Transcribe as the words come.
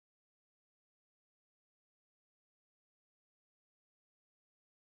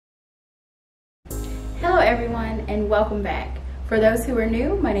everyone, and welcome back. For those who are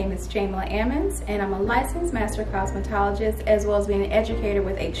new, my name is Jamala and I'm a licensed master cosmetologist as well as being an educator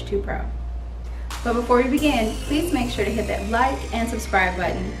with H2Pro. But before we begin, please make sure to hit that like and subscribe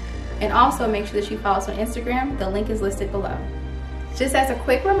button, and also make sure that you follow us on Instagram. The link is listed below. Just as a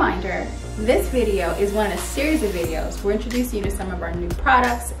quick reminder, this video is one in a series of videos. We're introducing you to some of our new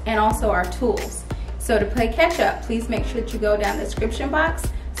products and also our tools. So to play catch up, please make sure that you go down the description box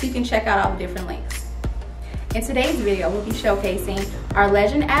so you can check out all the different links. In today's video, we'll be showcasing our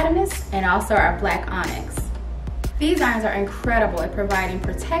Legend Atomus and also our Black Onyx. These irons are incredible at providing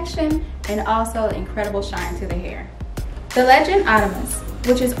protection and also incredible shine to the hair. The Legend Atomus,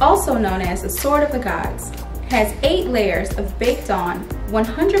 which is also known as the Sword of the Gods, has 8 layers of baked on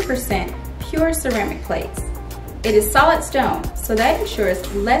 100% pure ceramic plates. It is solid stone, so that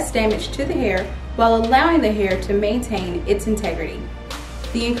ensures less damage to the hair while allowing the hair to maintain its integrity.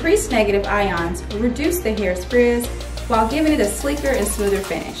 The increased negative ions reduce the hair's frizz while giving it a sleeker and smoother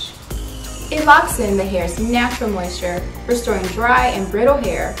finish. It locks in the hair's natural moisture, restoring dry and brittle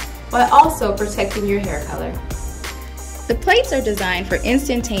hair while also protecting your hair color. The plates are designed for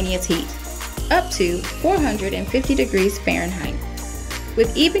instantaneous heat, up to 450 degrees Fahrenheit,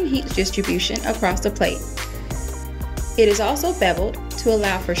 with even heat distribution across the plate. It is also beveled to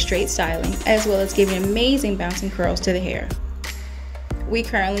allow for straight styling as well as giving amazing bouncing curls to the hair. We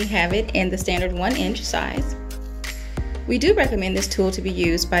currently have it in the standard 1-inch size. We do recommend this tool to be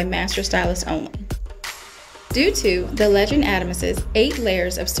used by master stylists only. Due to the Legend Atomus's 8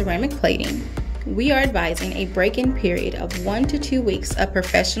 layers of ceramic plating, we are advising a break-in period of 1 to 2 weeks of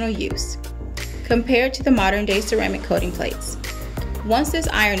professional use, compared to the modern day ceramic coating plates. Once this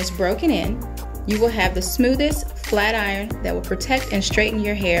iron is broken in, you will have the smoothest flat iron that will protect and straighten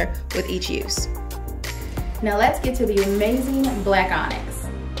your hair with each use. Now let's get to the amazing Black Onyx.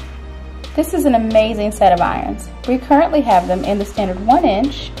 This is an amazing set of irons. We currently have them in the standard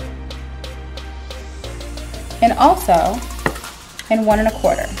 1-inch and also in 1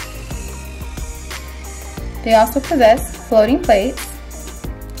 1/4. They also possess floating plates,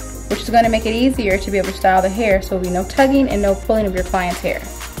 which is going to make it easier to be able to style the hair, so there will be no tugging and no pulling of your client's hair.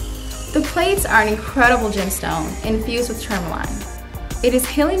 The plates are an incredible gemstone infused with tourmaline. It is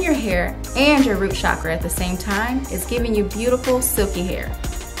healing your hair and your root chakra at the same time. It's giving you beautiful silky hair.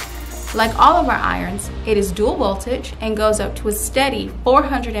 Like all of our irons, it is dual voltage and goes up to a steady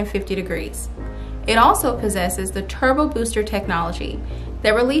 450 degrees. It also possesses the turbo booster technology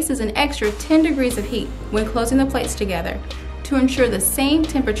that releases an extra 10 degrees of heat when closing the plates together to ensure the same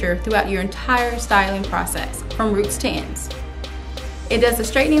temperature throughout your entire styling process, from roots to ends. It does the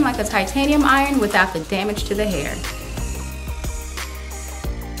straightening like a titanium iron without the damage to the hair.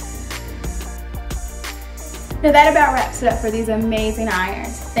 Now that about wraps it up for these amazing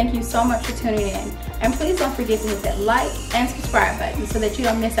irons. Thank you so much for tuning in. And please don't forget to hit that like and subscribe button so that you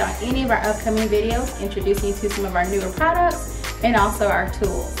don't miss out on any of our upcoming videos introducing you to some of our newer products and also our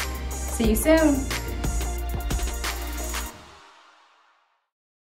tools. See you soon.